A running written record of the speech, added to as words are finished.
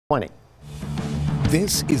20.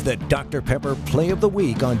 This is the Dr. Pepper Play of the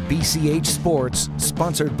Week on BCH Sports,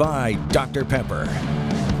 sponsored by Dr. Pepper.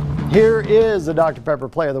 Here is the Dr. Pepper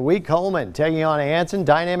Play of the Week. Coleman taking on Anson.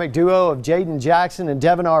 Dynamic duo of Jaden Jackson and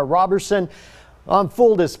Devin R. Robertson on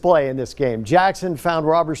full display in this game. Jackson found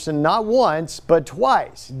Robertson not once, but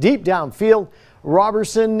twice. Deep downfield,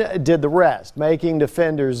 Robertson did the rest, making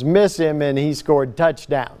defenders miss him, and he scored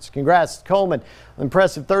touchdowns. Congrats to Coleman.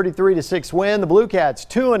 Impressive 33-6 win. The Blue Cats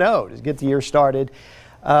 2-0 to get the year started.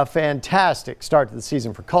 A fantastic start to the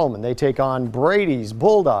season for Coleman. They take on Brady's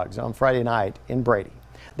Bulldogs on Friday night in Brady.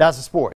 That's the sport.